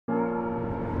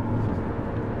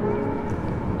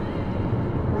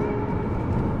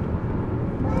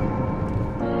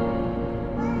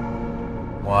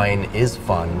Wine is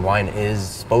fun. Wine is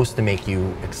supposed to make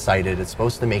you excited. It's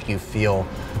supposed to make you feel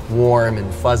warm and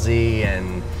fuzzy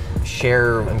and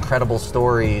share incredible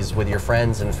stories with your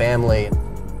friends and family.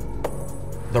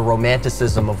 The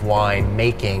romanticism of wine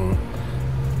making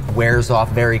wears off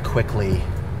very quickly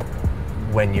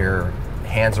when your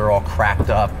hands are all cracked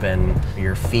up and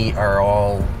your feet are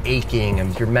all aching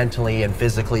and you're mentally and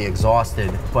physically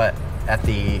exhausted. But at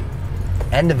the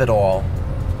end of it all,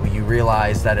 you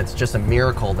realize that it's just a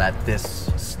miracle that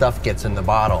this stuff gets in the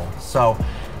bottle. So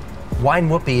Wine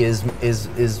Whoopee is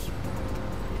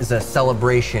a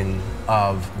celebration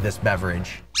of this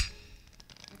beverage.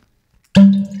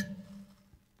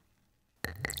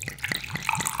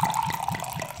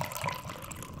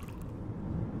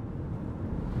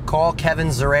 Call Kevin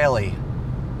Zraly.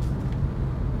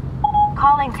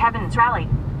 Calling Kevin Zraly.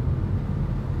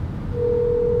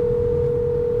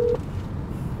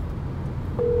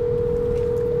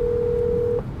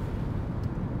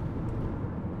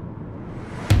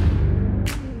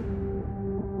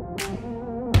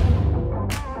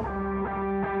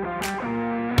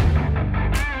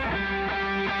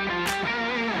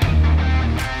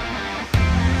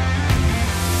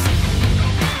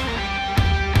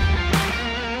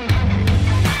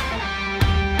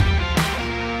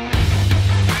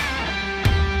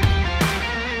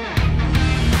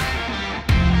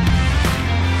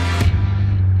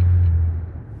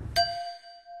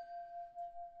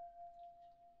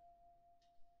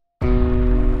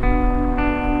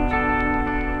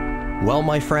 Well,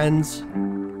 my friends,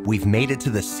 we've made it to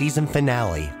the season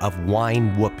finale of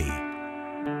Wine Whoopee.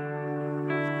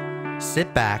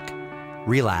 Sit back,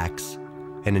 relax,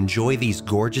 and enjoy these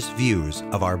gorgeous views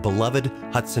of our beloved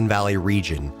Hudson Valley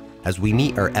region as we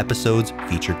meet our episode's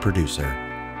featured producer.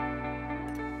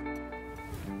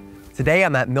 Today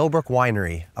I'm at Millbrook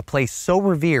Winery, a place so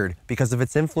revered because of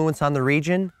its influence on the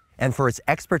region and for its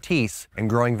expertise in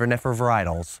growing vinifera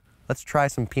varietals. Let's try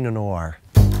some Pinot Noir.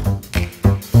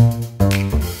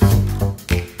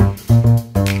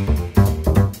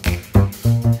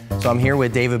 So I'm here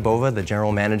with David Bova, the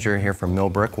general manager here from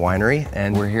Millbrook Winery,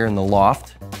 and we're here in the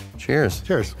loft. Cheers.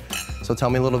 Cheers. So tell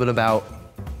me a little bit about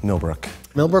Millbrook.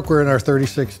 Millbrook, we're in our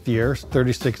 36th year,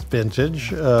 36th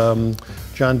vintage.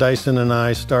 John Dyson and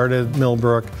I started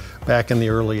Millbrook back in the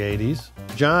early 80s.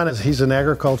 John, he's an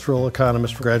agricultural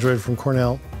economist, graduated from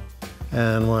Cornell.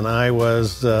 And when I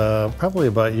was probably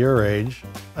about your age,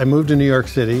 I moved to New York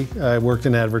City. I worked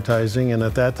in advertising, and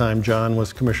at that time, John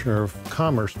was Commissioner of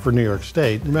Commerce for New York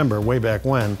State. Remember, way back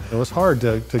when, it was hard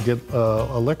to get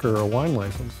a liquor or a wine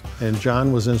license. And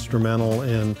John was instrumental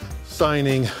in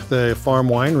signing the farm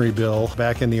winery bill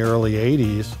back in the early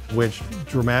 80s, which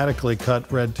dramatically cut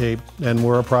red tape, and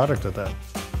we're a product of that.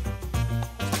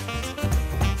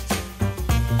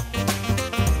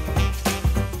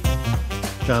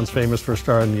 John's famous for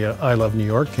starting the I Love New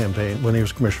York campaign when he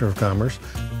was Commissioner of Commerce.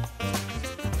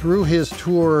 Through his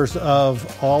tours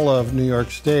of all of New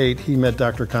York State, he met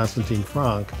Dr. Konstantin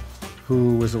Frank,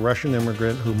 who was a Russian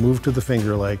immigrant who moved to the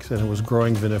Finger Lakes and was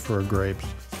growing vinifera grapes,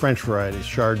 French varieties,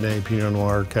 Chardonnay, Pinot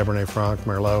Noir, Cabernet Franc,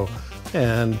 Merlot.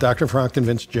 And Dr. Frank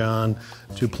convinced John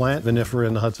to plant vinifera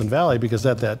in the Hudson Valley because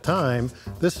at that time,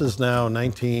 this is now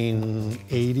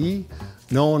 1980,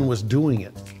 no one was doing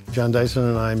it. John Dyson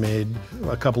and I made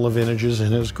a couple of vintages in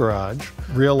his garage,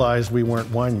 realized we weren't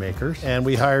winemakers, and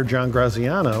we hired John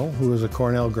Graziano, who is a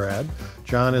Cornell grad.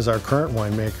 John is our current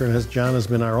winemaker, and John has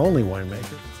been our only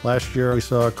winemaker. Last year, we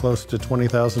saw close to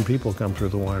 20,000 people come through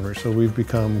the winery, so we've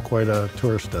become quite a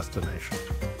tourist destination.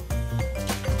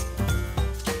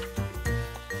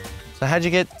 So how'd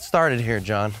you get started here,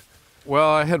 John? Well,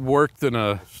 I had worked in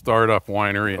a startup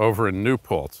winery over in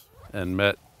Newport and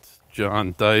met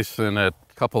John Dyson at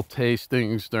a couple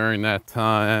tastings during that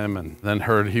time, and then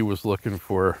heard he was looking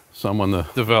for someone to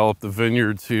develop the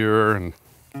vineyards here, and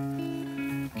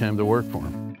came to work for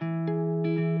him.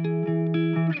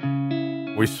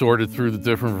 We sorted through the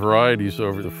different varieties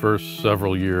over the first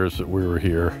several years that we were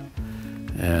here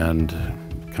and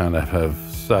kind of have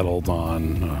settled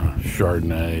on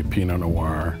Chardonnay, Pinot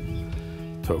Noir,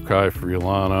 Tokai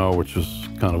Friulano, which was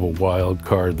kind of a wild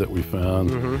card that we found,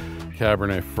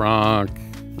 Cabernet Franc,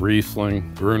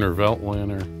 Riesling, Gruner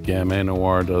Veltliner, Gamay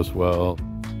Noir does well.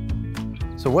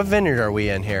 So what vineyard are we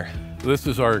in here? This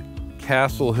is our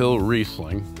Castle Hill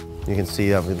Riesling. You can see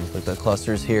the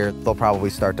clusters here. They'll probably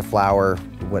start to flower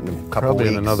in a couple Probably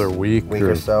weeks. in another week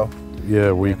or so. Yeah,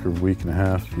 a week or week and a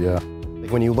half, yeah.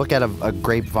 When you look at a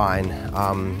grapevine,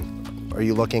 are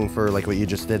you looking for like what you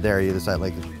just did there? Is that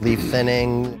like leaf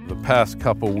thinning? The past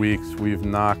couple weeks, we've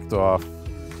knocked off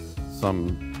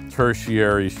some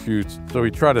tertiary shoots. So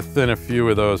we try to thin a few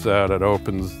of those out. It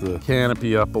opens the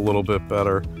canopy up a little bit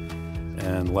better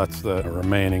and lets the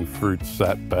remaining fruit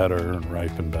set better and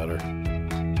ripen better.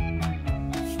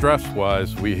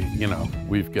 Stress-wise,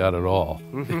 we've got it all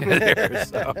here.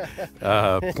 So,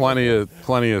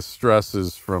 plenty of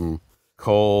stresses from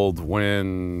cold,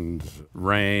 wind,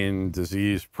 rain,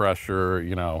 disease pressure,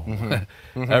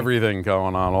 everything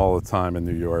going on all the time in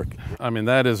New York. I mean,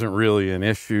 that isn't really an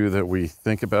issue that we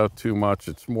think about too much.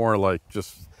 It's more like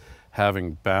just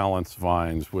having balanced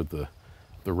vines with the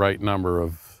right number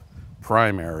of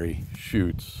primary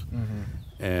shoots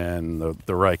and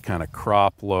the right kind of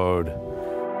crop load.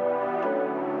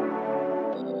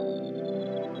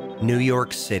 New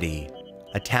York City,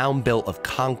 a town built of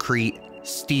concrete,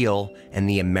 steel, and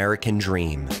the American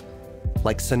dream.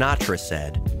 Like Sinatra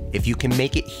said, if you can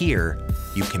make it here,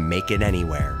 you can make it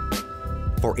anywhere.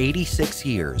 For 86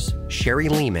 years, Sherry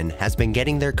Lehman has been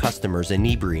getting their customers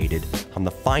inebriated on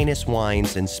the finest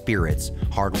wines and spirits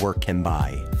hard work can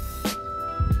buy.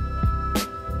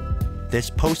 This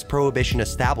post-prohibition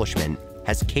establishment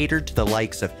has catered to the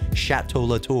likes of Chateau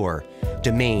Latour,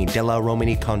 Domaine de la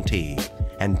Romanée-Conti,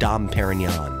 and Dom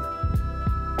Perignon.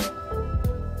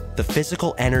 The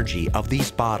physical energy of these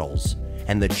bottles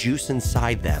and the juice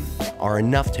inside them are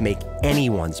enough to make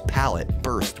anyone's palate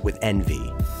burst with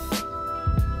envy.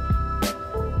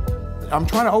 I'm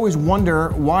trying to always wonder,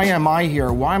 why am I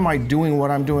here? Why am I doing what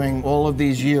I'm doing all of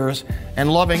these years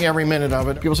and loving every minute of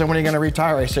it? People say, when are you going to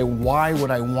retire? I say, why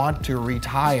would I want to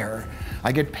retire?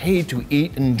 I get paid to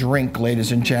eat and drink,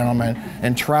 ladies and gentlemen,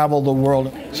 and travel the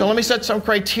world. So let me set some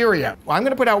criteria. I'm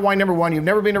going to put out wine number one. You've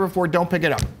never been here before, don't pick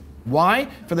it up. Why?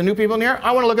 For the new people in here,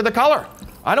 I want to look at the color.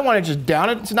 I don't want to just down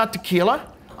it. It's not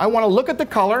tequila. I want to look at the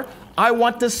color. I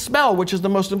want the smell, which is the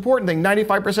most important thing.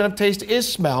 95% of taste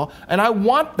is smell, and I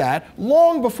want that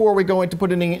long before we go into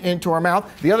putting it into our mouth.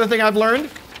 The other thing I've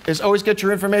learned is always get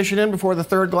your information in before the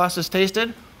third glass is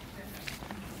tasted.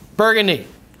 Burgundy.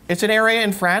 It's an area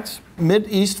in France,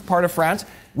 mid-east part of France.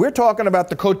 We're talking about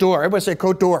the Côte d'Or. Everybody say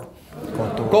Côte d'Or.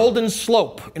 Golden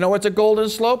slope. You know what's a golden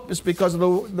slope? It's because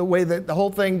of the way that the whole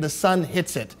thing, the sun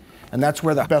hits it. And that's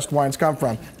where the best wines come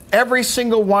from. Every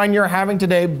single wine you're having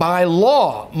today, by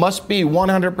law, must be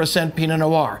 100% Pinot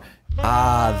Noir.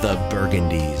 Ah, the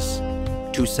Burgundies.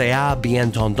 Tu seras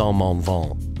bientôt dans mon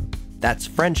vin. That's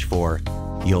French for,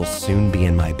 you'll soon be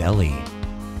in my belly.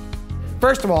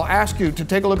 First of all, I ask you to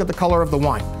take a look at the color of the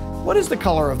wine. What is the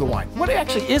color of the wine? What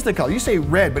actually is the color? You say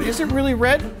red, but is it really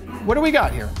red? What do we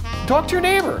got here? Talk to your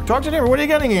neighbor. Talk to your neighbor. What are you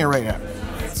getting here right now?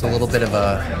 It's a little bit of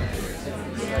a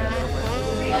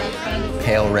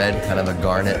pale red, kind of a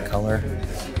garnet color.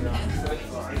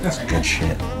 That's good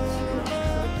shit.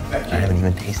 I haven't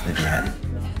even tasted it yet.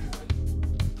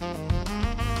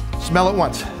 Smell it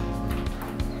once.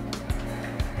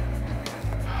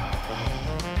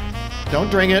 Don't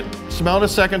drink it. Smell it a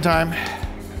second time.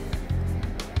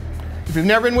 If you've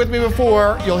never been with me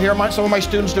before, you'll hear some of my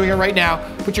students doing it right now.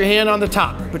 Put your hand on the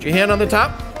top. Put your hand on the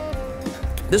top.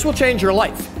 This will change your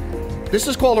life. This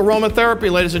is called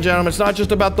aromatherapy, ladies and gentlemen. It's not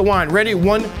just about the wine. Ready?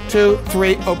 1, 2,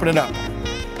 3, open it up.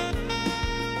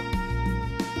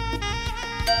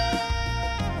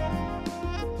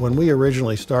 When we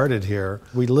originally started here,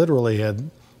 we literally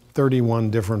had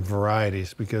 31 different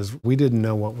varieties because we didn't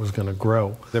know what was going to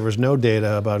grow. There was no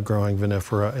data about growing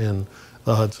vinifera in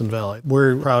the Hudson Valley.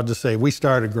 We're proud to say we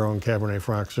started growing Cabernet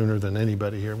Franc sooner than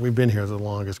anybody here. We've been here the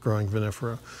longest growing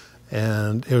vinifera.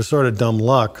 And it was sort of dumb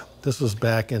luck. This was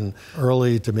back in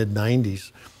early to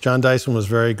mid-90s. John Dyson was a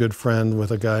very good friend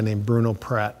with a guy named Bruno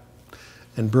Pratt.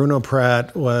 And Bruno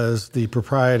Pratt was the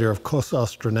proprietor of Cos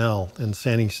Austranel in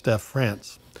Saint-Estèphe,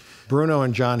 France. Bruno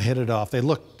and John hit it off. They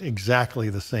looked exactly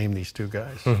the same, these two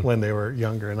guys, when they were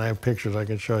younger. And I have pictures I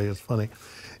can show you, it's funny.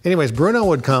 Anyways, Bruno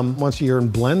would come once a year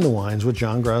and blend the wines with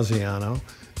John Graziano,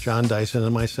 John Dyson,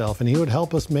 and myself, and he would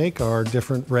help us make our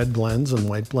different red blends and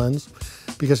white blends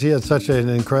because he had such an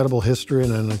incredible history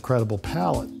and an incredible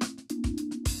palate.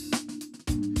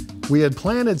 We had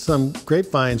planted some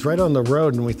grapevines right on the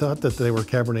road, and we thought that they were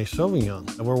Cabernet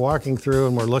Sauvignon. And we're walking through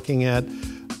and we're looking at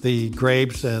the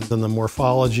grapes and the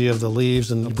morphology of the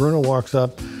leaves, and Bruno walks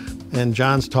up and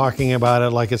John's talking about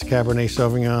it like it's Cabernet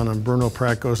Sauvignon, and Bruno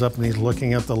Pratt goes up and he's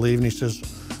looking at the leaf and he says,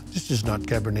 "This is not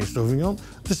Cabernet Sauvignon,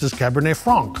 this is Cabernet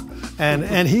Franc."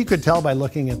 And he could tell by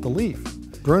looking at the leaf.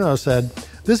 Bruno said,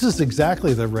 "This is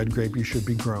exactly the red grape you should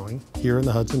be growing here in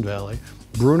the Hudson Valley."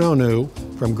 Bruno knew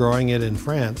from growing it in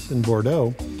France, in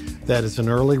Bordeaux, that it's an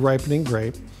early ripening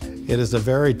grape. It is a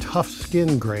very tough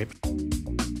skin grape.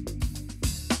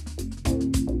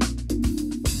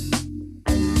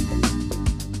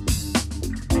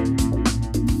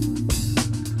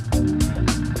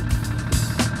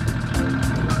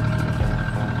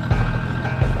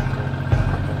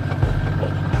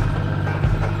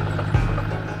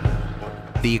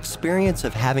 The experience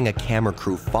of having a camera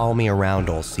crew follow me around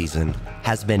all season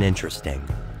has been interesting.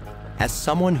 As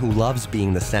someone who loves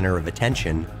being the center of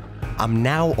attention, I'm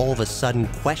now all of a sudden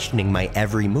questioning my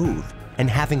every move and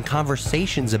having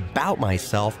conversations about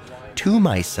myself to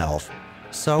myself.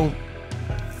 So,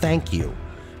 thank you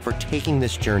for taking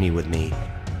this journey with me.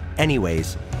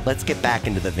 Anyways, let's get back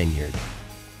into the vineyard.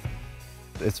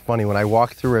 It's funny, when I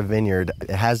walk through a vineyard,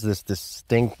 it has this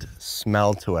distinct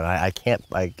smell to it. I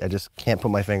just can't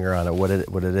put my finger on it, what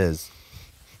it is.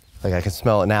 Like, I can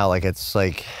smell it now, like it's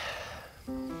like,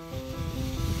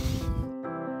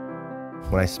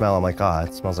 when I smell, I'm like, ah,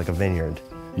 it smells like a vineyard.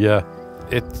 Yeah,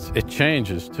 it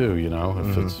changes too, you know,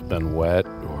 if it's been wet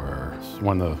or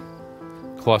when the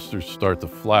clusters start to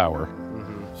flower.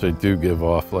 So they do give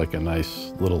off like a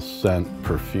nice little scent,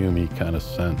 perfumey kind of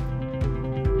scent.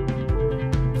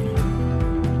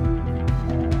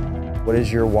 What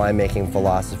is your winemaking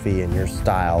philosophy and your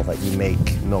style that you make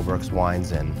Millbrook's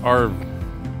wines in? Our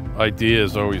idea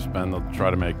has always been to try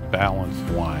to make balanced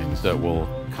wines that will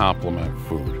complement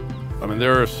food. I mean,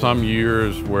 there are some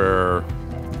years where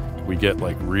we get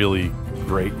like really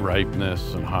great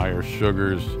ripeness and higher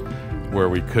sugars where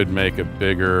we could make it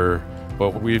bigger,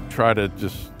 but we try to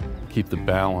just keep the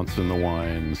balance in the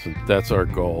wines. That's our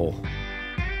goal.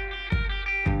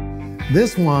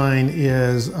 This wine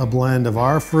is a blend of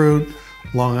our fruit,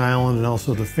 Long Island, and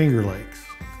also the Finger Lakes.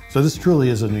 So this truly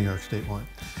is a New York State wine.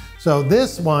 So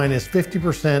this wine is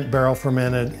 50% barrel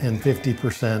fermented and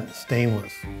 50%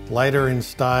 stainless. Lighter in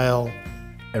style.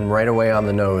 And right away on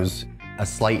the nose, a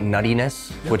slight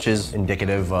nuttiness, which is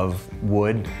indicative of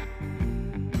wood.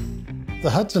 The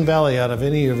Hudson Valley, out of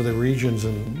any of the regions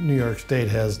in New York State,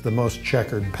 has the most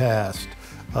checkered past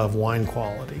of wine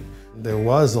quality. There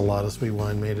was a lot of sweet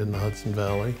wine made in the Hudson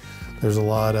Valley. There's a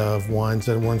lot of wines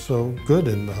that weren't so good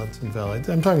in the Hudson Valley.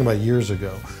 I'm talking about years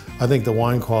ago. I think the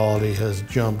wine quality has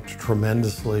jumped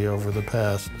tremendously over the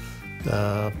past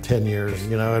 10 years.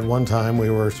 You know, at one time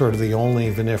we were sort of the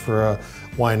only vinifera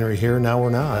winery here. Now we're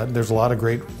not. There's a lot of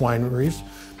great wineries,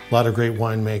 a lot of great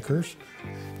winemakers.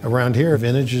 Around here,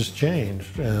 vintages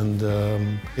changed, and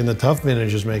in the tough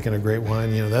vintages, making a great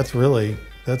wine, you know, that's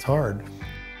hard.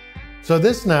 So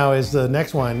this now is the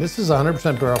next wine. This is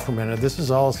 100% barrel fermented. This is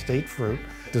all estate fruit.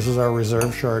 This is our reserve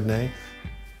Chardonnay.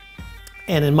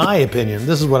 And in my opinion,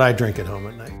 this is what I drink at home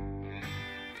at night.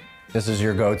 This is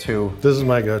your go-to. This is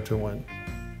my go-to wine.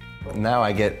 Now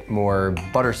I get more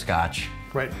butterscotch.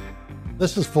 Right.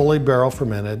 This is fully barrel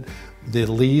fermented. The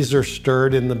lees are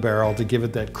stirred in the barrel to give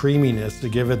it that creaminess, to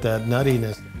give it that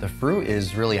nuttiness. The fruit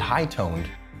is really high-toned.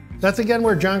 That's again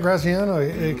where John Graziano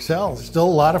excels. Still a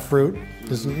lot of fruit.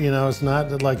 You know, it's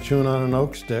not like chewing on an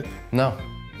oak stick. No.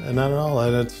 Not at all.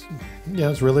 And it's, yeah,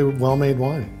 it's really well-made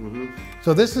wine.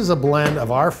 So this is a blend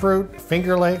of our fruit,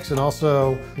 Finger Lakes, and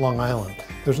also Long Island.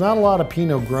 There's not a lot of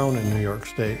Pinot grown in New York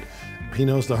State.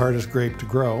 Pinot's the hardest grape to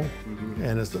grow,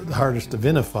 and it's the hardest to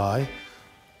vinify.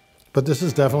 But this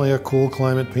is definitely a cool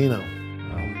climate Pinot.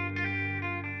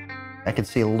 I could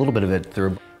see a little bit of it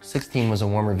through. 16 was a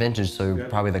warmer vintage, so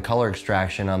probably the color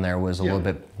extraction on there was a little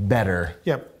bit better.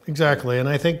 Yep, exactly. And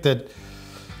I think that,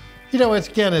 you know,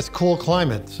 it's cool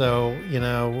climate, so, you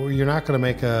know, you're not going to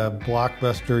make a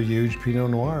blockbuster, huge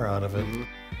Pinot Noir out of it.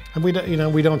 And we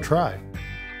don't try.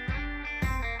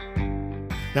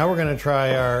 Now we're going to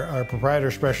try our Proprietor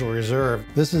Special Reserve.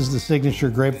 This is the signature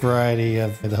grape variety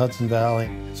of the Hudson Valley.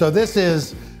 So this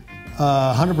is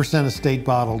 100% estate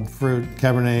bottled fruit,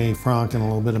 Cabernet Franc, and a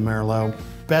little bit of Merlot.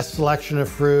 Best selection of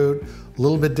fruit, a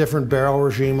little bit different barrel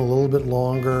regime, a little bit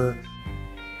longer.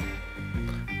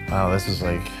 Wow, this is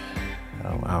like,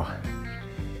 oh wow.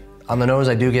 On the nose,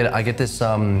 I get this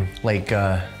like.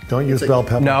 Don't use bell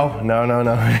pepper. No.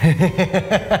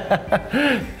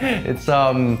 It's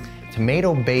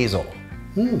tomato basil,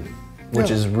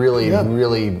 which is really nice.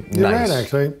 You're right,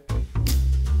 actually.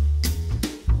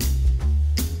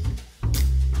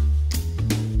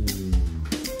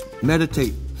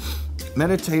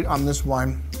 Meditate on this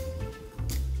wine.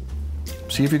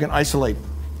 See if you can isolate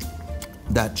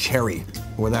that cherry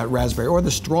or that raspberry or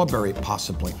the strawberry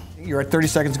possibly. You're at 30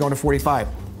 seconds going to 45.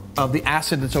 Of the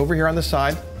acid that's over here on the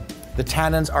side, the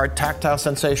tannins are a tactile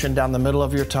sensation down the middle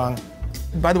of your tongue.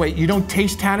 By the way, you don't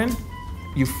taste tannin,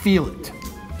 you feel it.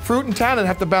 Fruit and tannin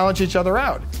have to balance each other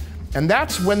out. And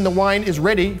that's when the wine is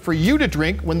ready for you to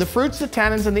drink, when the fruits, the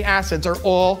tannins, and the acids are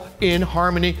all in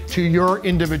harmony to your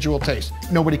individual taste.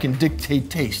 Nobody can dictate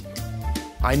taste.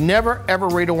 I never ever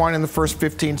rate a wine in the first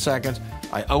 15 seconds.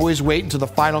 I always wait until the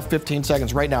final 15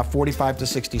 seconds, right now 45 to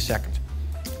 60 seconds.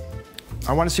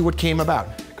 I want to see what came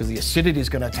about, because the acidity is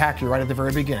going to attack you right at the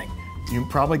very beginning. You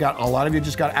probably got, a lot of you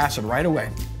just got acid right away.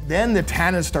 Then the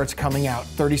tannin starts coming out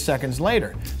 30 seconds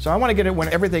later. So I want to get it when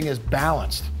everything is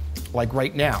balanced, like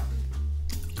right now.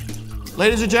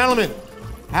 Ladies and gentlemen,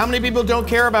 how many people don't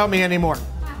care about me anymore?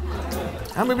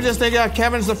 How many people just think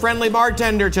Kevin's the friendly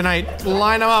bartender tonight?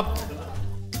 Line them up.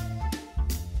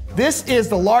 This is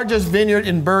the largest vineyard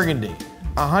in Burgundy,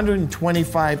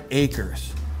 125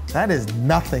 acres. That is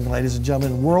nothing, ladies and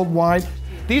gentlemen, worldwide.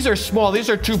 These are small, these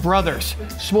are two brothers,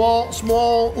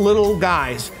 small little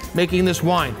guys making this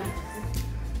wine.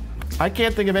 I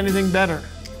can't think of anything better.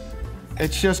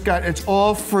 It's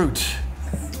all fruit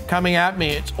coming at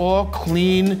me. It's all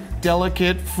clean,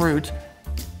 delicate fruit.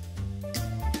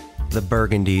 The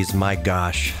Burgundies, my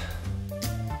gosh.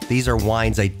 These are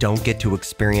wines I don't get to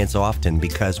experience often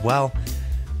because, well,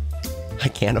 I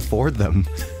can't afford them.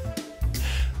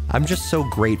 I'm just so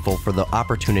grateful for the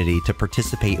opportunity to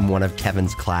participate in one of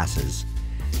Kevin's classes.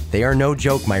 They are no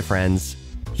joke, my friends.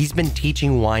 He's been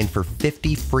teaching wine for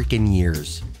 50 freaking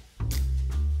years.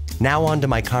 Now on to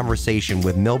my conversation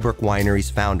with Millbrook Winery's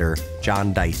founder,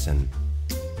 John Dyson.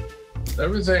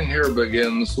 Everything here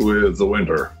begins with the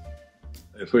winter.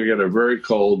 If we get a very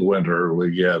cold winter,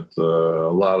 we get a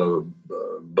lot of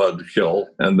bud kill,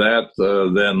 and that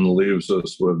then leaves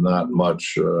us with not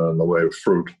much in the way of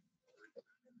fruit.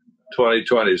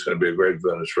 2020 is going to be a great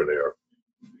vintage for New York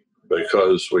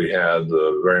because we had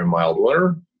a very mild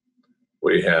winter,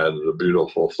 we had a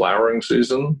beautiful flowering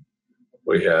season,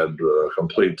 we had a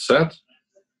complete set,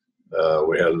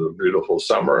 we had a beautiful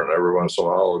summer, and every once in a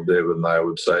while, David and I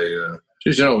would say,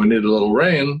 geez, you know, we need a little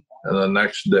rain, and the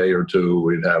next day or two,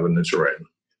 we'd have an inch of rain.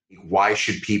 Why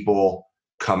should people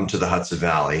come to the Hudson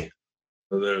Valley?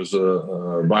 There's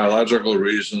a biological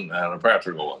reason and a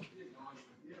practical one.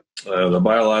 The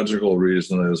biological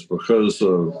reason is because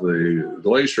of the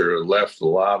glacier left a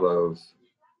lot of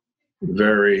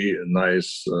very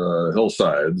nice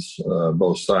hillsides,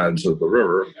 both sides of the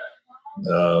river,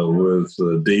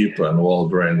 with deep and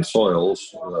well-drained soils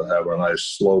that have a nice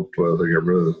slope to get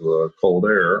rid of cold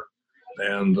air.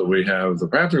 And we have the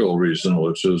practical reason,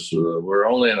 which is we're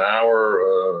only an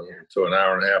hour to an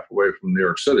hour and a half away from New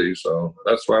York City, so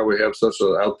that's why we have such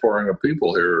an outpouring of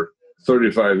people here.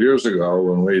 35 years ago,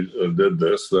 when we did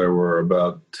this, there were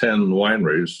about 10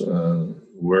 wineries.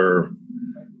 We're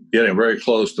getting very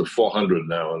close to 400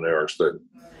 now in New York State.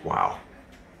 Wow.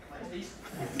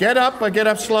 Get up, but get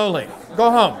up slowly. Go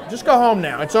home. Just go home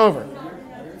now. It's over.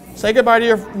 Say goodbye to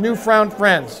your newfound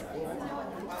friends.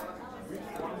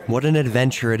 What an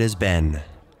adventure it has been.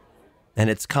 And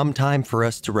it's come time for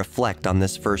us to reflect on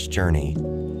this first journey.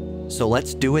 So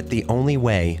let's do it the only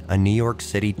way a New York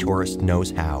City tourist knows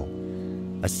how.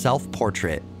 A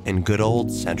self-portrait in good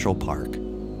old Central Park.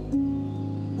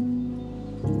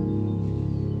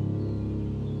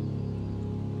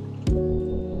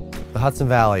 The Hudson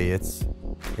Valley, it's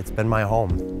been my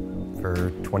home for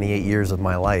 28 years of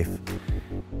my life.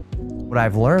 What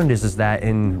I've learned is that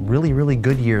in really, really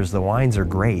good years, the wines are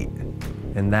great.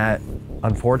 And that,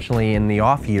 unfortunately, in the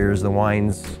off years, the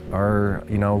wines are,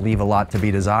 leave a lot to be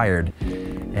desired.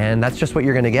 And that's just what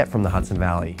you're gonna get from the Hudson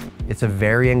Valley. It's a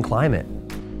varying climate.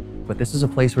 But this is a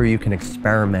place where you can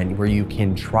experiment, where you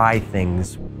can try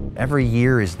things. Every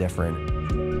year is different.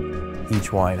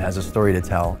 Each wine has a story to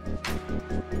tell.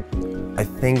 I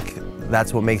think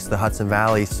that's what makes the Hudson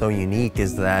Valley so unique,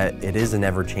 is that it is an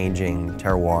ever-changing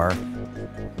terroir.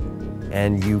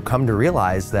 And you come to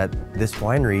realize that this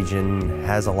wine region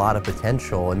has a lot of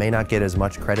potential. It may not get as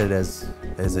much credit as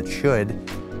it should.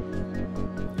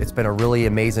 It's been a really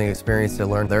amazing experience to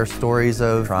learn their stories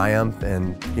of triumph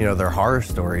and, their horror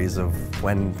stories of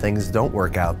when things don't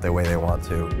work out the way they want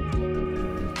to.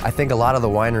 I think a lot of the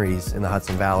wineries in the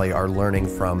Hudson Valley are learning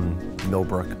from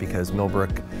Millbrook, because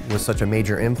Millbrook was such a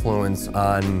major influence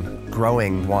on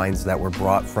growing wines that were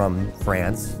brought from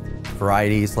France.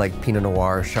 Varieties like Pinot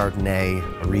Noir, Chardonnay,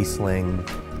 Riesling,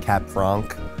 Cab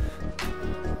Franc.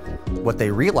 What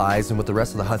they realize, and what the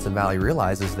rest of the Hudson Valley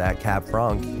realizes, is that Cab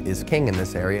Franc is king in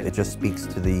this area. It just speaks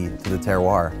to the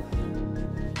terroir.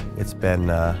 It's been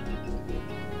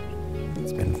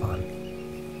fun.